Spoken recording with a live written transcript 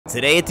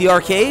Today at the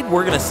arcade,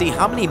 we're going to see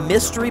how many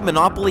mystery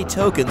Monopoly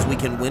tokens we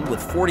can win with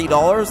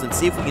 $40 and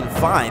see if we can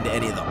find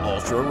any of the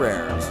ultra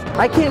rares.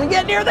 I can't even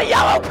get near the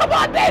yellow. Come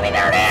on, baby,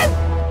 there it is.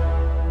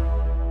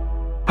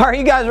 All right,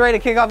 you guys ready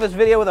to kick off this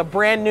video with a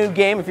brand new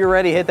game? If you're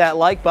ready, hit that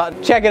like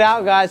button. Check it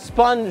out, guys.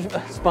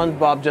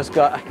 Spongebob just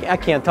got, I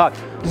can't talk.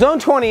 Zone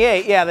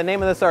 28, yeah, the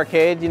name of this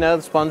arcade, you know,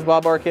 the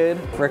Spongebob arcade.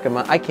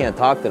 Frickin', I can't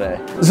talk today.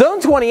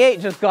 Zone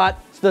 28 just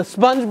got the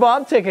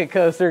Spongebob ticket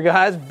coaster,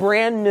 guys,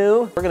 brand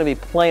new. We're gonna be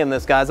playing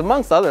this, guys,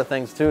 amongst other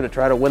things too, to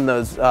try to win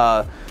those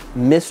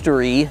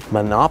mystery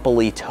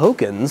Monopoly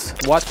tokens.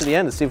 Watch to the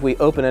end to see if we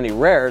open any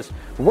rares.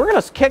 We're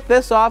gonna kick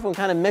this off and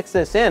kind of mix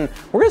this in.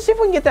 We're gonna see if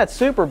we can get that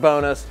super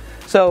bonus.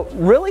 So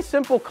really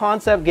simple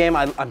concept game.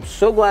 I'm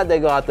so glad they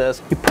got this.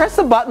 You press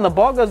the button, the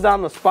ball goes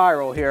down the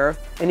spiral here,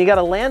 and you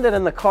gotta land it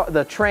in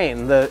the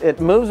train. It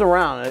moves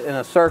around in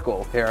a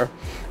circle here.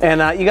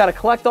 And you gotta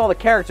collect all the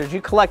characters.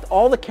 You collect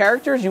all the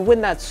characters, you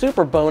win that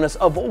super bonus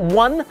of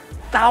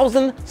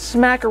 1,000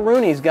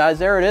 smackaroonies, guys.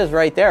 There it is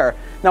right there.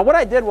 Now what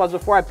I did was,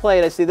 before I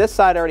played, I see this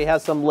side already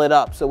has some lit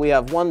up. So we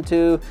have 1,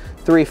 2,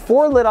 3,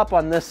 4 lit up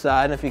on this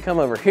side. And if you come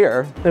over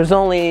here, there's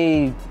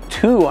only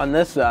 2 on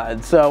this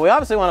side. So we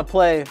obviously want to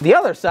play the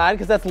other side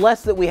because that's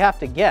less that we have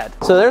to get.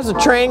 So there's a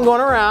train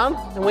going around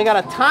and we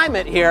got to time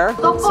it here.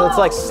 So it's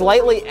like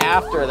slightly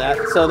after that.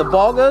 So the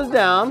ball goes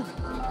down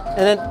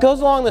and it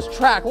goes along this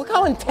track. Look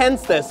how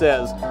intense this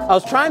is. I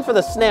was trying for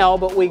the snail,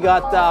 but we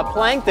got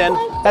plankton.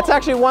 That's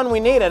actually one we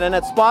needed, and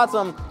it spots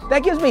them.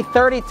 That gives me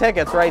 30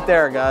 tickets right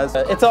there, guys.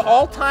 It's an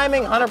all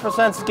timing,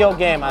 100% skill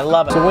game. I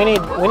love it. So we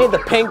need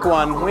the pink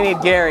one. We need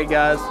Gary,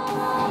 guys.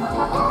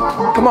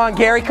 Come on,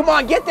 Gary, come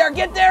on, get there,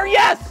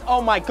 yes!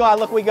 Oh my God,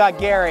 look, we got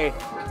Gary.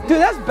 Dude,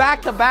 that's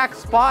back-to-back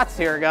spots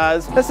here,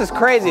 guys. This is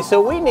crazy.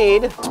 So we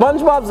need,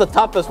 SpongeBob's the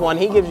toughest one.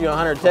 He gives you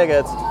 100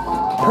 tickets.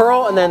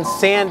 Pearl, and then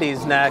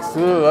Sandy's next.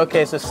 Ooh,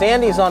 okay, so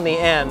Sandy's on the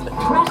end.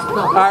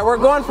 All right, we're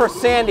going for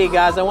Sandy,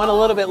 guys. I went a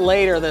little bit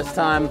later this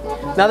time.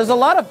 Now, there's a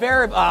lot of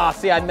variables. Ah,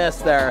 see, I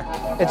missed there.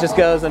 It just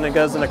goes and it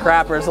goes into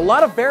crapper. There's a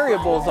lot of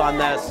variables on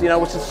this, you know,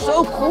 which is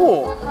so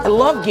cool. I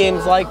love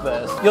games like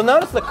this. You'll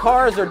notice the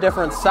cars are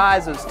different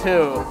sizes,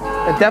 too.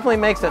 It definitely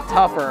makes it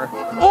tougher.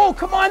 Oh,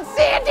 come on,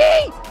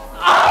 Sandy!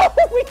 Oh,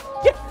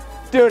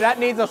 dude, that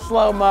needs a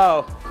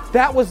slow-mo.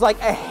 That was like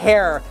a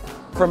hair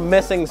from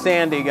missing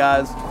Sandy,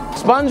 guys.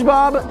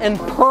 SpongeBob and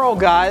Pearl,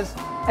 guys.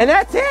 And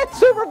that's it,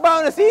 super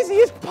bonus,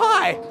 easy as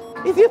pie.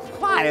 Easy as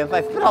pie, as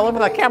I fit all over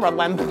the camera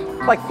lens,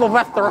 like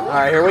Sylvester. All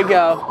right, here we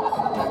go.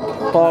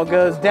 Ball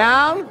goes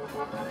down.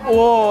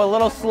 Oh, a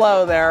little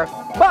slow there.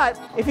 But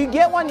if you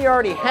get one you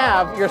already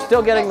have, you're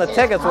still getting the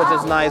tickets, which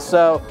is nice.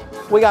 So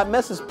we got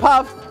Mrs.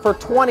 Puff for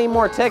 20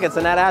 more tickets,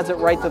 and that adds it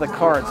right to the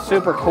card.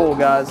 Super cool,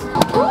 guys.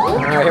 All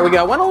right, here we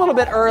go. Went a little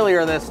bit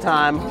earlier this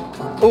time.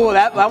 Ooh,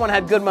 that one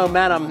had good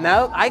momentum.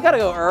 No, I gotta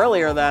go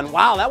earlier then.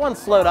 Wow, that one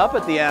slowed up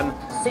at the end.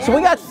 So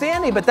we got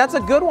Sandy, but that's a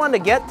good one to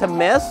get to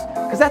miss,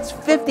 because that's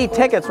 50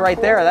 tickets right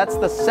there. That's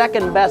the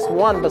second best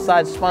one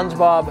besides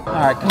SpongeBob. All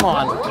right, come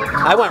on.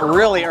 I went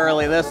really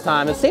early this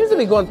time. It seems to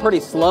be going pretty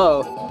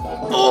slow.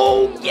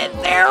 Oh, get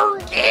there,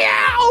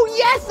 yeah! Oh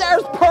yes,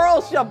 there's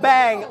Pearl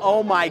Shebang.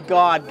 Oh my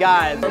God,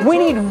 guys. We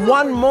need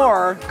one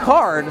more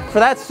card for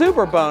that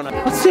super bonus.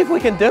 Let's see if we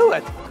can do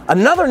it.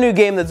 Another new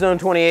game that Zone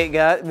 28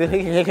 got,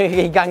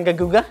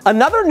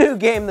 another new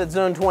game that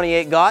Zone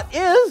 28 got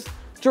is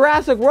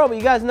Jurassic World, but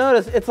you guys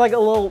notice it's like a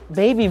little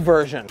baby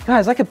version.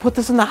 Guys, I could put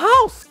this in the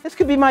house. This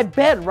could be my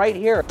bed right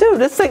here. Dude,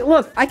 this thing,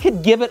 look, I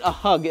could give it a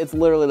hug. It's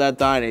literally that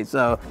tiny.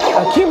 So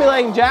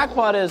accumulating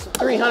jackpot is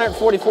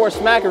 344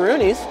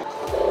 smackaroonies.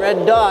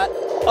 Red dot.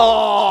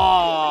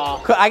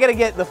 Oh, I gotta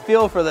get the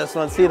feel for this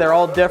one. See, they're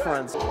all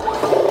different.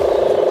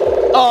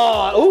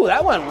 Oh, ooh,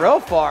 that went real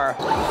far.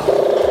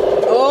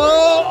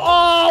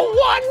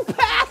 Oh, one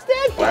past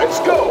it. Let's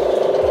go.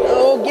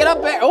 Oh, get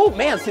up there. Oh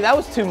man, see, that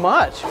was too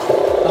much.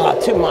 Oh,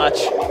 too much.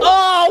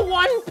 Oh,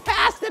 one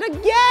past it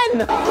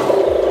again.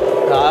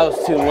 Oh, that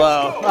was too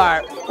low. All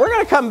right, we're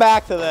gonna come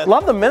back to this.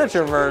 Love the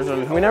miniature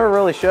version. We never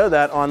really showed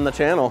that on the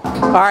channel.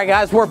 All right,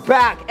 guys, we're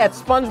back at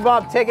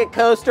SpongeBob Ticket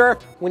Coaster.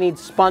 We need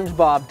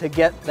SpongeBob to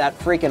get that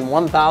freaking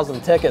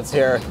 1,000 tickets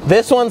here.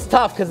 This one's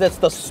tough because it's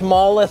the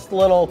smallest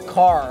little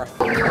car.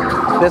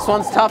 This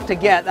one's tough to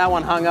get. That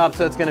one hung up,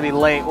 so it's gonna be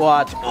late.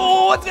 Watch.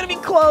 Oh, it's gonna be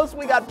close.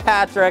 We got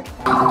Patrick.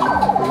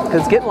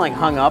 It's getting like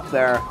hung up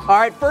there. All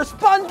right, for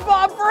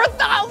SpongeBob for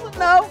 1,000.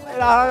 No, it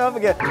hung up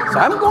again. So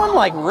I'm going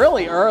like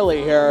really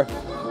early here.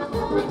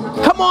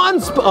 Come on,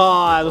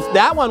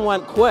 that one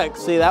went quick.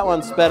 See, that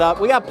one sped up.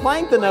 We got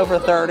Plankton over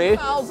 30.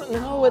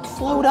 No, it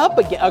slowed up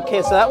again.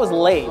 Okay, so that was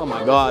late. Oh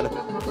my God.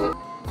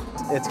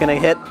 It's gonna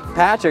hit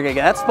Patrick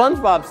again. That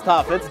SpongeBob's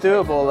tough. It's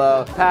doable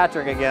though.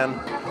 Patrick again.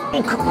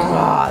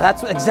 Oh,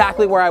 that's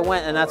exactly where I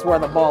went, and that's where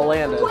the ball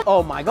landed.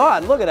 Oh my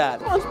God, look at that.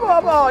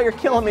 SpongeBob, oh, you're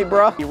killing me,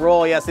 bro. You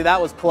roll, yeah, see,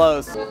 that was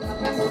close.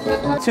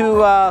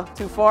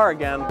 Too far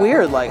again.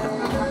 Weird, like,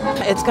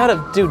 it's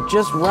gotta do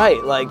just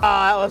right. Like,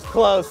 that was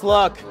close,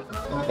 look.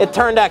 It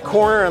turned that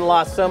corner and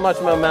lost so much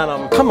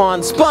momentum. Come on,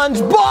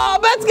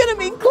 SpongeBob, that's gonna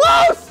be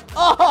close.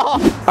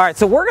 Oh! All right,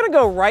 so we're gonna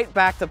go right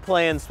back to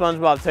playing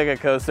SpongeBob Ticket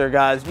Coaster,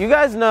 guys. You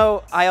guys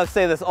know I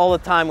say this all the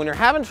time. When you're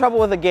having trouble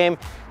with a game,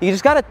 you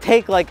just gotta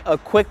take like a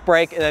quick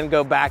break and then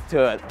go back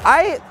to it.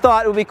 I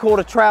thought it would be cool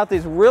to try out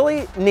these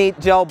really neat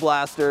gel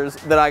blasters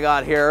that I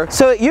got here.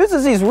 So it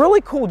uses these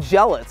really cool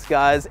gellets,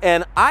 guys.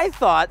 And I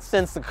thought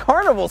since the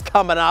carnival's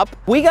coming up,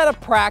 we gotta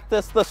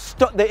practice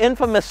the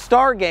infamous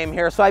star game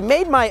here. So I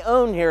made my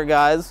own here,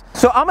 guys.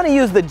 So I'm gonna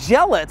use the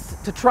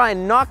gellets to try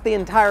and knock the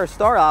entire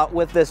star out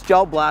with this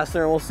gel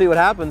blaster, and we'll see what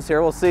happens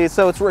here. We'll see.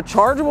 So it's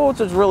rechargeable,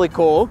 which is really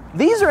cool.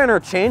 These are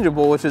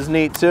interchangeable, which is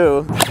neat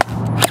too.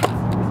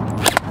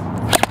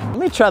 Let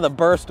me try the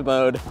burst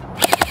mode.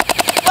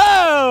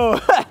 Whoa!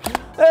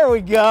 There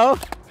we go.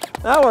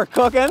 Now we're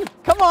cooking.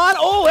 Come on.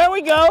 Oh, there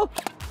we go.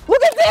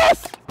 Look at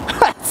this.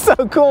 That's so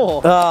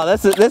cool. Oh,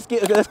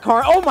 this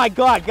car. Oh my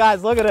God,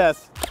 guys, look at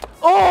this.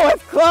 Oh,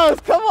 it's close.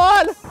 Come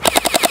on.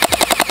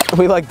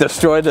 We like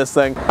destroyed this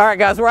thing. All right,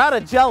 guys, we're out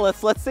of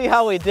gellets. Let's see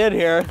how we did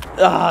here.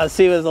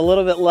 See, there's a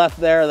little bit left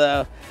there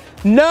though.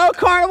 No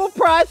carnival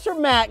prize for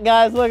Matt,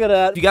 guys. Look at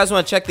that. If you guys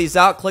want to check these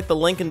out, click the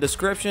link in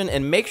description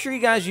and make sure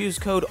you guys use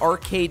code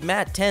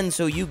ARCADEMAT10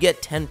 so you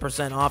get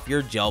 10% off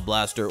your gel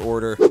blaster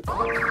order. But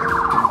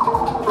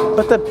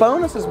the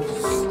bonus is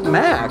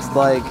maxed.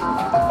 Like,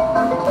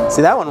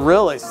 see, that one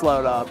really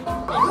slowed up.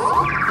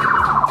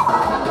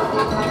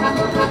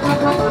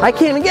 I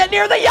can't even get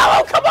near the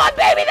yellow. Come on,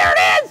 baby, there it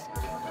is.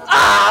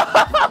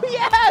 Oh,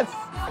 yes.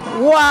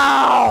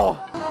 Wow.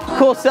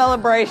 Cool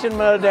celebration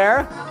mode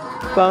there.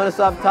 Bonus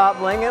up top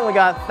blinking. We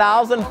got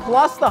 1,000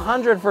 plus the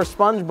 100 for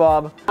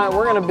Spongebob. All right,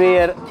 we're gonna be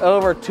at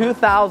over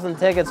 2,000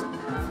 tickets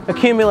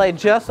accumulate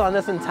just on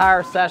this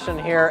entire session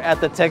here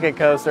at the ticket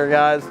coaster,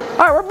 guys. All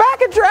right, we're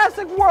back at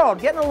Jurassic World.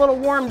 Getting a little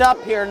warmed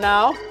up here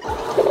now.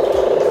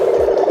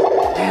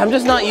 Hey, I'm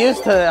just not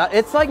used to it.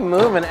 It's like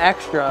moving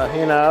extra,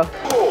 you know?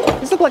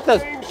 These look like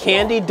those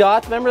candy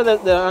dots. Remember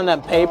on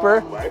that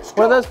paper? What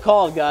are those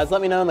called, guys? Let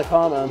me know in the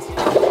comments.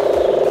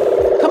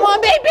 Come on,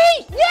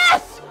 baby!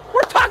 Yes!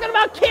 We're talking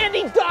about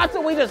candy dots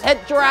and we just hit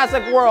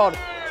Jurassic World.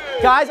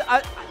 Guys,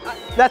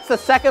 that's the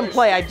second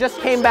play. I just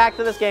came back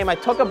to this game. I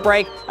took a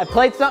break. I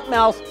played something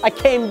else. I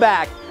came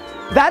back.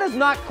 That is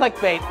not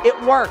clickbait.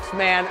 It works,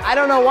 man. I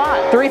don't know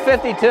why.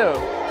 352.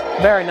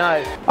 Very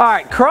nice. All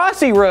right,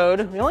 Crossy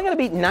Road. We only got to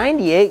beat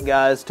 98,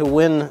 guys, to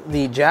win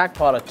the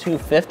jackpot of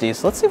 250.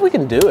 So let's see if we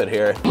can do it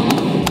here.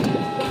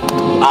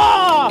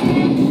 Oh!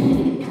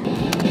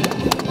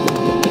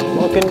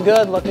 Looking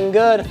good, looking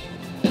good.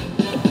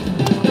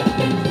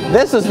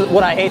 This is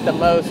what I hate the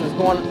most, is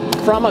going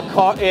from a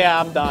car. Yeah,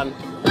 I'm done.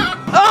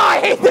 Oh, I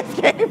hate this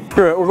game.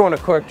 Screw it, we're going to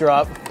quick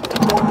drop.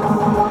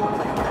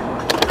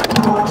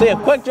 So yeah,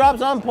 quick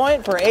drop's on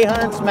point for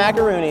 800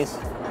 smackaroonies.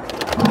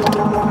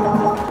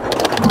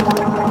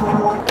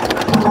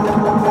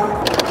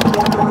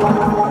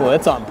 Oh,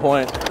 it's on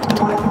point.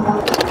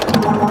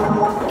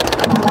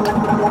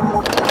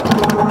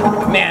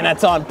 Man,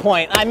 that's on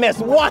point. I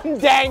missed one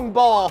dang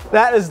ball.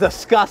 That is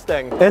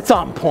disgusting. It's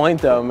on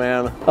point though,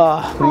 man.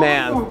 Oh,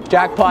 man.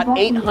 Jackpot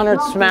 800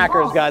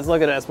 smackers, guys.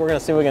 Look at this. We're gonna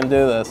see if we can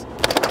do this.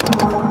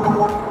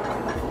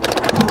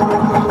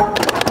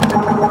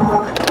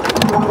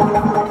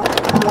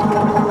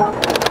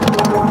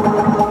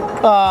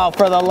 Oh,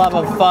 for the love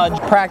of fudge.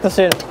 Practice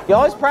it. You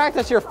always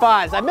practice your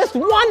fives. I missed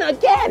one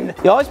again.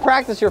 You always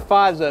practice your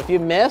fives though. If you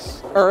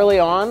miss early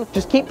on,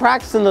 just keep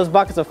practicing those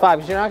buckets of five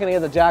because you're not gonna get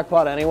the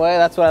jackpot anyway.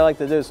 That's what I like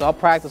to do. So I'll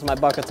practice my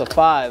buckets of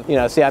five. You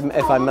know, see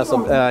if I miss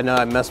them. No,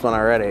 I missed one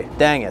already.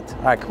 Dang it.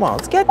 All right, come on,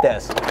 let's get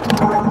this.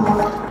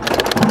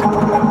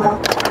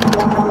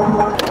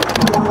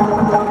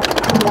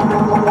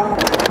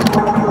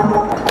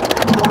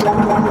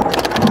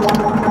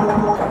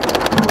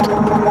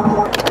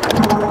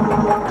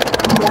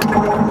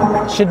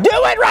 Should do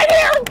it right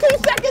here. 2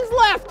 seconds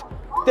left.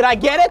 Did I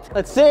get it?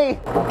 Let's see.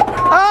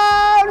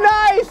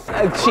 Oh, nice.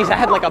 Jeez, I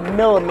had like a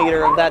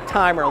millimeter of that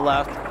timer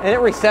left. And it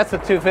resets to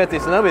 250,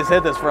 so nobody's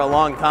hit this for a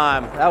long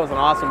time. That was an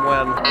awesome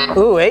win.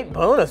 Ooh, 8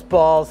 bonus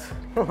balls.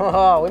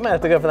 Oh, we might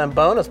have to go for them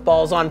bonus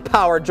balls on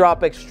Power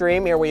Drop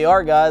Extreme. Here we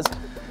are, guys.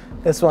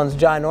 This one's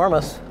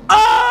ginormous.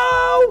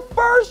 Oh,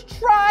 first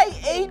try,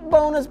 8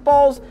 bonus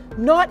balls.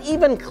 Not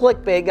even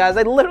clickbait, guys.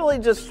 I literally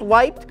just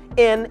swiped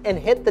in and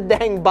hit the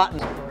dang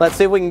button. Let's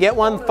see if we can get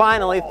one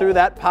finally through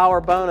that power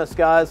bonus,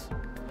 guys.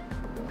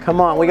 Come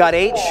on, we got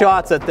 8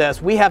 shots at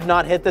this. We have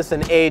not hit this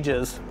in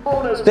ages.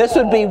 This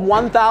would be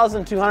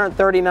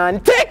 1,239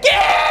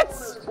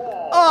 tickets!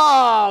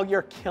 Oh,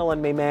 you're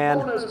killing me,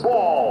 man.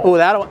 Oh,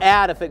 that'll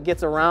add if it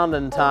gets around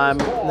in time.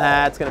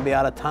 Nah, it's gonna be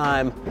out of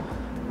time.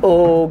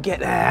 Oh,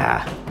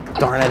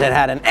 darn it, it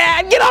had an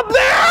ad. Get up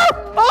there!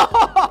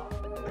 Oh!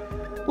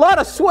 A lot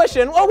of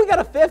swishing. Oh, we got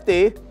a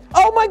 50.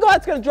 Oh my God,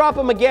 it's gonna drop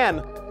them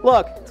again.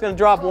 Look, it's gonna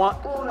drop 1.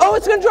 Oh,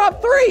 it's gonna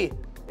drop 3.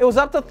 It was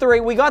up to 3.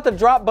 We got the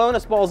drop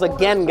bonus balls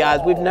again, guys.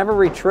 We've never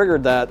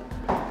re-triggered that.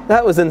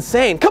 That was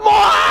insane. Come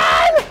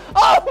on!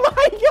 Oh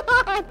my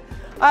God!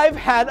 I've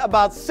had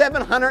about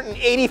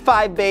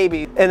 785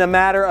 babies in a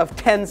matter of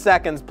 10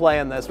 seconds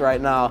playing this right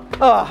now.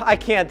 Oh, I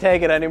can't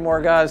take it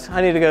anymore, guys.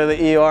 I need to go to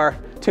the ER.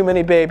 Too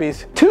many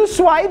babies. 2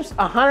 swipes,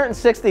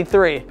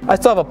 163. I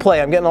still have a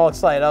play. I'm getting all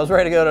excited. I was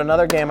ready to go to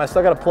another game. I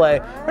still got to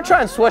play. I'm gonna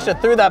try and swish it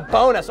through that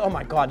bonus. Oh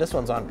my God, this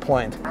one's on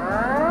point.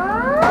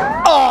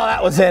 Oh,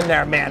 that was in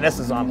there, man. This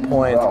is on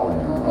point.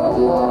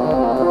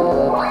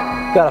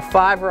 Got a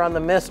 5er on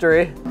the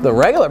mystery. The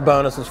regular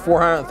bonus is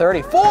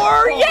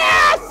 434.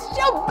 Yes!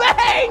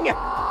 Shebang!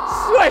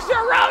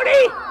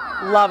 Swish-a-roni!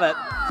 Love it.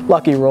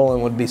 Lucky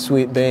rolling would be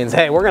sweet beans.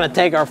 Hey, we're gonna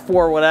take our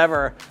 4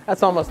 whatever.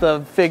 That's almost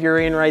a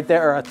figurine right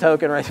there, or a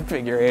token right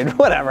figurine,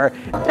 whatever.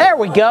 There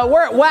we go.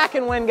 We're at Whack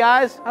and Win,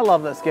 guys. I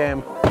love this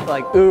game. It's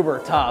like uber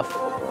tough.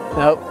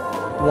 Nope,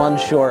 1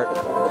 short.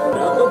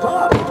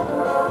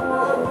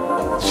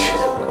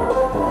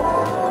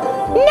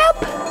 Nope.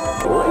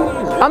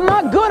 I'm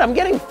not good. I'm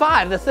getting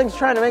 5. This thing's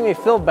trying to make me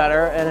feel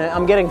better, and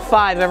I'm getting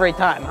 5 every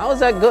time. How is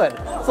that good?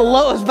 It's the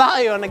lowest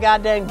value on the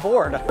goddamn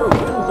board.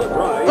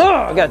 Ugh,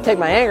 I gotta take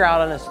my anger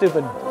out on this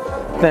stupid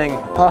thing.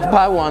 Off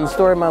by 1,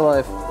 story of my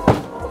life.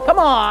 Come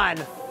on!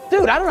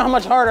 Dude, I don't know how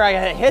much harder I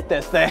gotta hit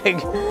this thing.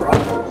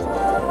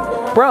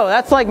 Bro,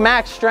 that's like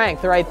max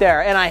strength right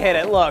there, and I hit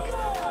it, look.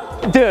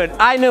 Dude,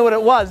 I knew what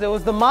it was. It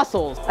was the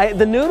muscles.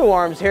 The noodle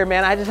arms here,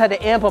 man, I just had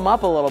to amp them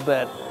up a little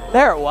bit.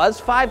 There it was,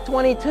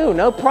 522,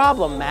 no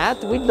problem,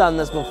 Matt. We've done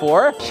this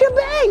before.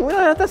 Shebang, we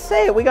don't have to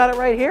say it, we got it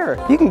right here.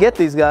 You can get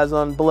these guys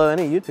on below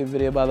any YouTube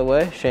video, by the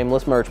way.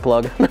 Shameless merch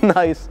plug,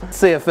 nice. Let's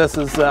see if this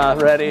is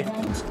ready.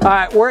 All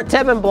right, we're at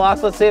tipping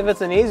blocks. Let's see if it's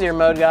an easier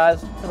mode,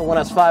 guys. It'll win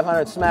us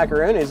 500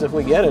 smackaroonies if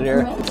we get it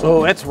here.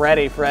 Oh, it's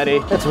ready,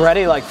 Freddy. It's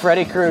ready like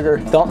Freddy Krueger.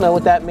 Don't know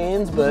what that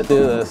means, but do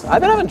this.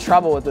 I've been having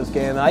trouble with this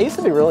game. I used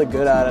to be really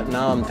good at it,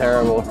 now I'm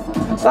terrible.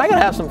 So I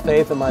gotta have some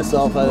faith in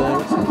myself, I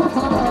think.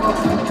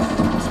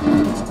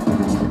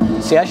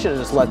 See, I should have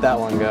just let that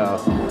one go.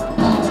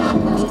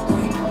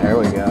 There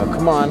we go,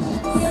 come on.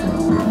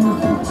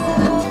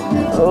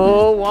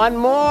 Oh, 1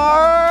 more!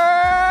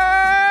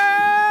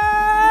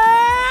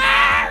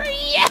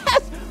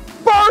 Yes!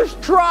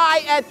 First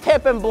try at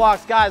tipping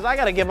blocks. Guys, I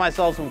gotta give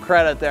myself some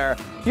credit there.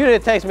 Usually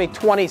it takes me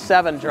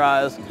 27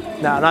 tries.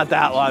 No, not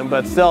that long,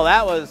 but still,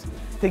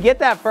 to get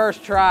that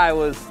first try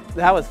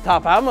that was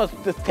tough. I almost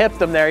just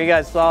tipped him there, you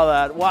guys saw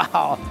that.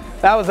 Wow.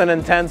 That was an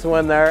intense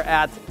win there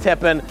at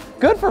tipping.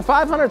 Good for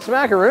 500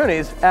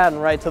 smackaroonies, adding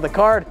right to the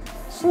card.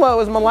 Slow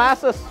as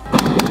molasses.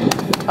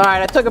 All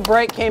right, I took a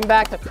break, came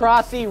back to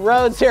Crossy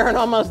Roads here and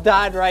almost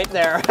died right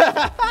there.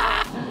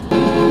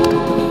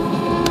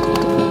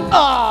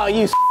 Oh,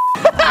 you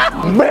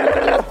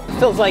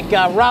feels like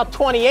Route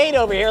 28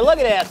 over here, look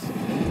at this.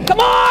 Come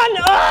on,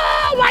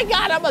 oh my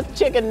God, I'm a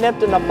chicken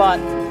nipped in the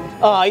butt.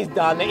 Oh, he's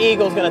done, the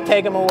Eagle's gonna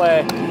take him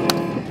away.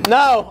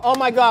 No, oh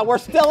my God, we're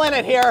still in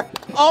it here.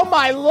 Oh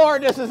my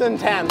Lord, this is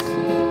intense.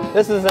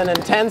 This is an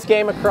intense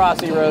game of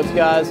Crossy Roads,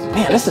 guys.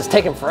 Man, this is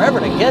taking forever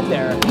to get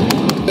there.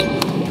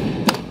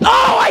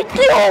 Oh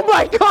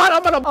my God,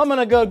 I'm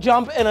gonna go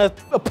jump in a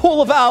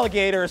pool of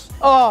alligators.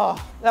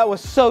 Oh, that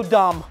was so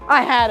dumb.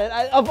 I had it,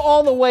 of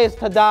all the ways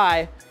to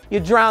die, you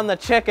drown the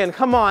chicken.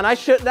 Come on,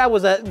 that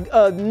was a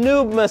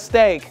noob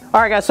mistake.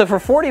 All right, guys, so for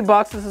 40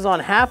 bucks, this is on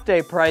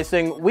half-day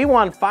pricing. We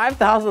won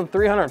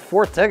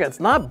 5,304 tickets,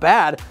 not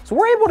bad. So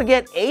we're able to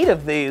get 8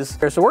 of these.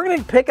 So we're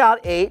gonna pick out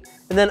 8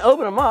 and then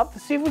open them up to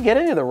see if we get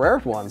any of the rare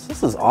ones.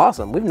 This is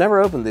awesome. We've never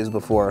opened these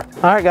before.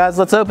 All right, guys,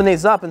 let's open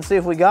these up and see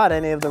if we got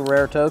any of the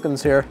rare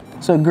tokens here.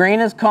 So green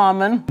is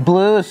common,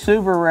 blue is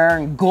super rare,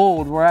 and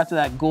gold, we're after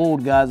that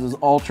gold, guys, is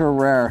ultra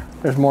rare.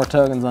 There's more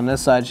tokens on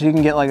this side. So you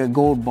can get like a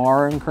gold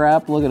bar and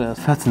crap. Look at this,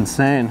 that's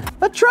insane.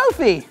 A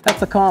trophy,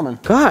 that's a common.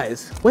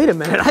 Guys, wait a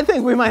minute, I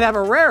think we might have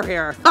a rare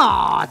here.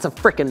 Oh, it's a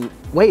freaking,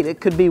 wait,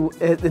 it could be,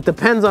 it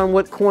depends on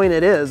what coin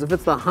it is. If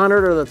it's the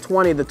 100 or the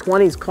 20, the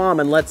 20's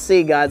common. Let's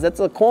see, guys, that's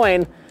a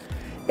coin.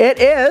 It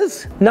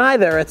is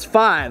neither, it's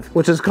 5,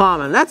 which is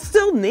common. That's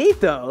still neat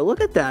though,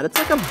 look at that. It's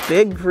like a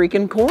big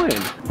freaking coin.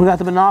 We got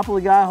the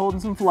Monopoly guy holding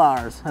some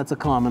flowers. That's a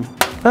common.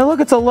 Oh look,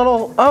 it's a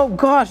little, oh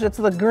gosh, it's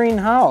the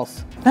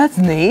greenhouse. That's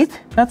neat.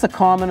 That's a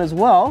common as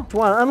well.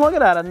 And look at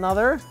that,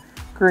 another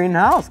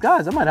greenhouse.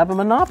 Guys, I might have a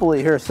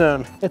Monopoly here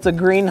soon. It's a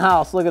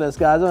greenhouse, look at this,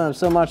 guys. I don't have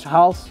so much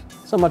house.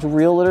 So much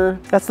realtor.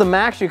 That's the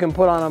max you can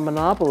put on a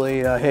Monopoly,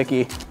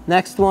 Hickey.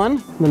 Next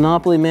one,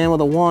 Monopoly man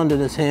with a wand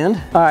in his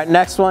hand. All right,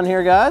 next one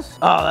here, guys.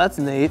 Oh, that's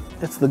neat.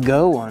 It's the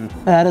Go one.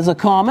 That is a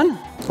common.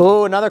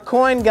 Oh, another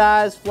coin,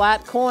 guys.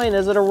 Flat coin.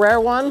 Is it a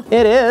rare one?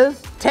 It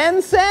is. 10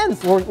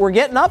 cents. We're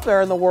getting up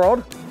there in the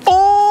world.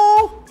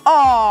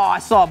 Oh, I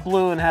saw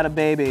blue and had a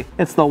baby.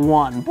 It's the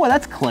 1. Boy,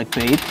 that's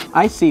clickbait.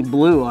 I see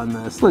blue on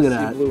this. Look at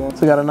that.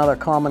 So we got another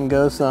common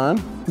Go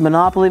sign.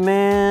 Monopoly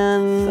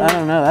man, I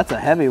don't know. That's a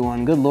heavy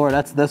one. Good Lord,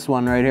 that's this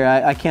one right here.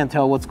 I can't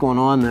tell what's going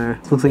on there.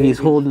 Looks like he's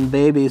holding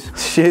babies.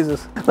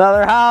 Jesus.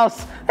 Another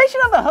house. They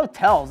should have the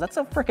hotels. That's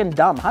so freaking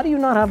dumb. How do you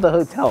not have the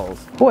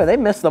hotels? Boy, they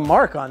missed the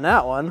mark on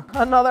that one.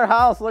 Another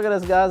house. Look at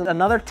this, guys.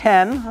 Another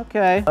 10.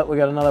 Okay. Oh, we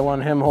got another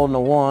one, him holding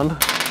a wand.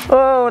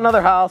 Oh,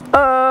 another house.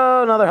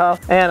 Oh, another house.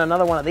 And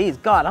another one of these.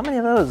 God, how many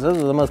of those? Those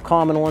are the most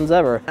common ones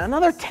ever.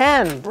 Another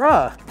 10,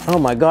 bruh. Oh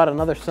my God,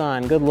 another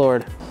sign. Good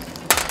Lord.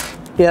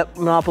 Yep,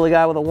 Monopoly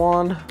guy with a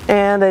wand.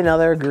 And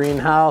another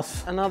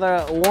greenhouse.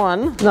 Another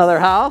one, another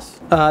house.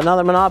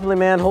 Another Monopoly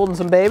man holding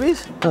some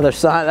babies. Another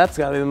sign, that's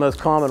gotta be the most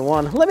common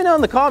one. Let me know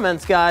in the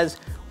comments, guys,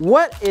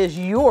 what is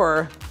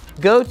your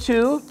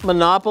go-to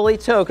Monopoly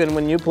token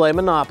when you play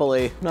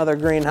Monopoly? Another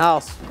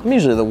greenhouse. I'm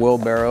usually the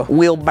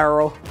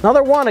wheelbarrow.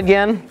 Another one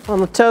again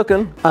on the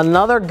token.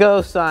 Another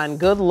go sign.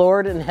 Good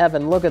Lord in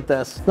heaven, look at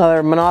this.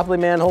 Another Monopoly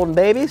man holding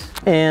babies.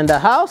 And a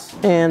house.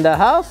 And a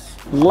house.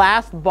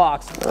 Last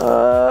box.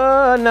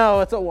 No,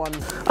 it's a one.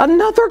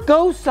 Another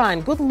go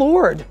sign, good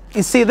Lord.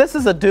 You see, this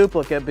is a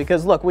duplicate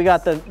because look, we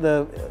got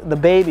the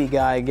baby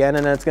guy again,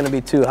 and then it's gonna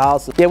be two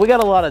houses. Yeah, we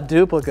got a lot of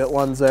duplicate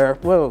ones there.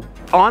 Whoa.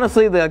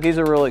 Honestly, these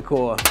are really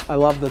cool. I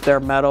love that they're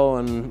metal,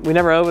 and we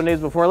never opened these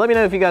before. Let me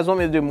know if you guys want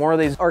me to do more of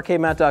these.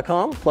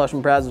 arcadematt.com, plush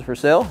and prizes for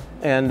sale.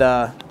 And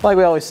like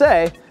we always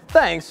say,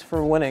 thanks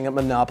for winning at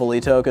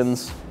Monopoly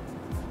tokens.